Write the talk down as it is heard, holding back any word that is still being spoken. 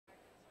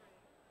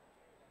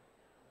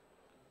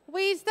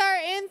We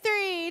start in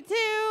 3, 2,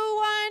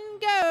 1,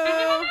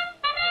 go.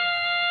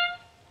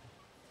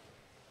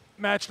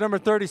 Match number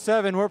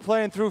 37. We're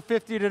playing through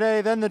 50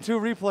 today, then the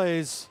 2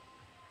 replays.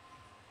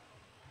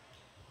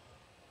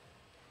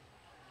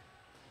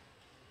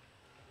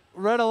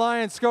 Red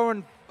Alliance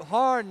going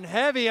hard and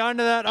heavy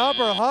onto that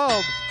upper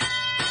hub.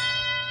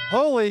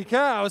 Holy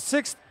cow,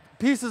 6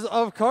 pieces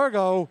of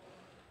cargo.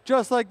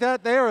 Just like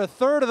that, they are a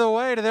third of the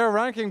way to their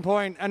ranking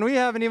point, and we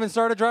haven't even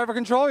started driver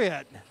control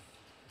yet.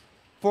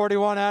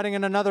 41 adding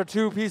in another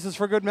 2 pieces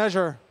for good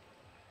measure.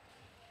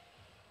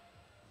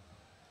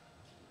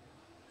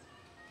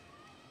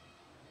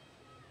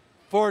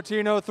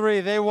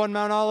 $14.03, they won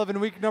Mount Olive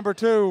in week number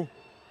 2,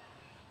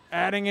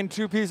 adding in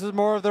 2 pieces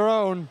more of their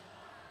own.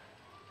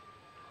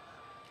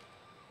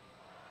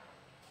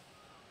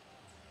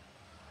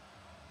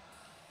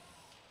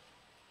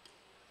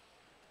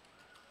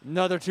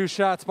 Another 2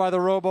 shots by the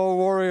Robo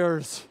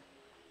Warriors.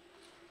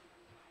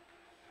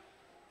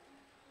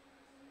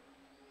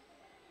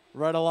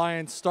 Red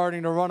Alliance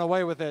starting to run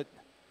away with it.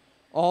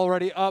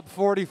 Already up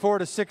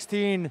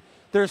 44-16.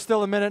 There's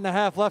still a minute and a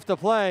half left to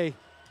play.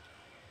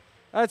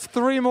 That's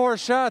 3 more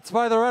shots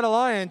by the Red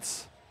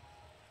Alliance.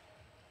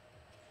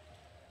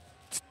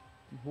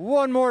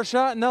 1 more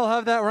shot and they'll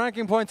have that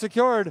ranking point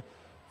secured.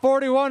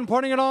 41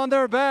 putting it on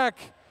their back,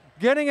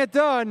 getting it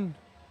done.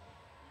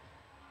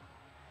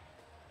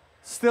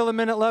 Still a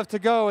minute left to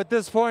go. At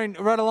this point,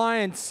 Red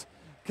Alliance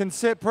can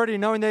sit pretty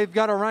knowing they've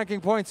got a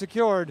ranking point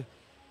secured.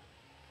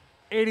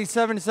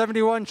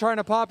 87-71 trying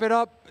to pop it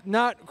up,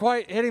 not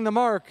quite hitting the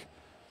mark.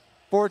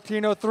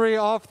 14.03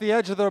 off the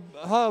edge of the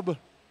hub.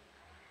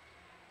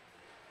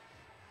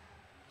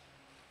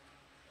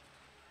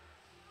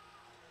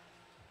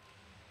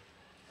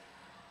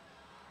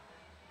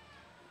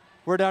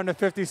 We're down to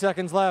 50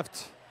 seconds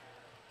left.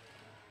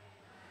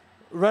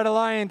 Red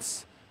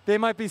Alliance, they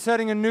might be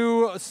setting a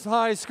new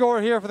high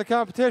score here for the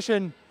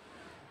competition.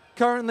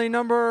 Currently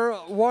number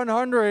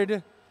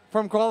 100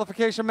 from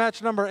qualification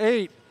match number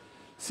 8.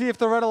 See if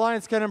the Red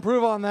Alliance can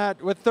improve on that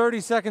with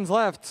 30 seconds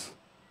left.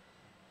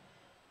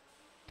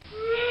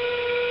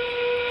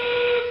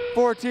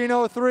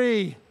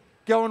 14.03,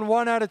 going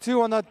 1 out of 2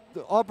 on the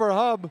upper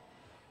hub.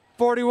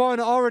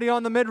 41 already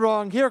on the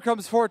mid-rung. Here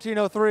comes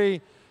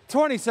 14.03.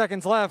 20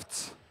 seconds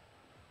left.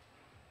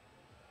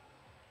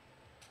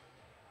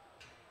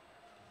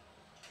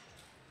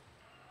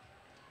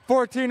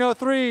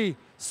 $14.03,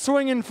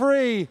 swinging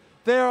free.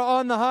 They are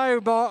on the high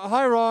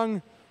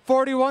rung.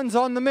 41's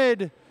on the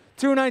mid.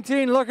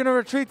 219 looking to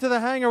retreat to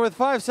the hangar with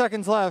 5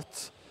 seconds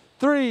left.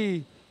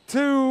 3,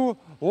 2,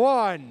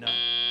 1.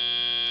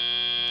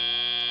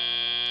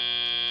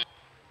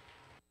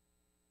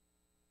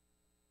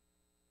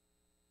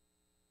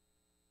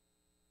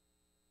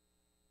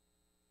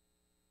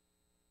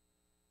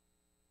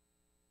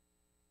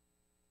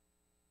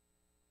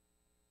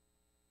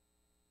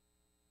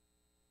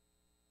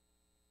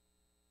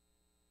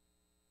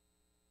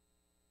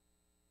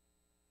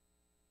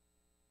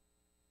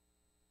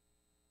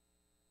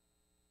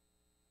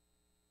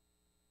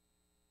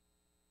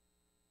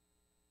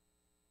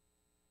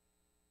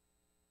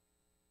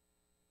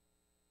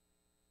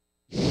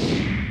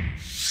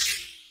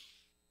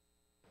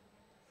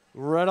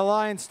 Red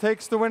Alliance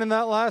takes the win in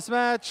that last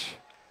match.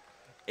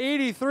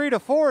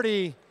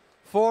 83-40,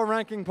 4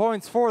 ranking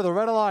points for the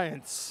Red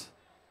Alliance.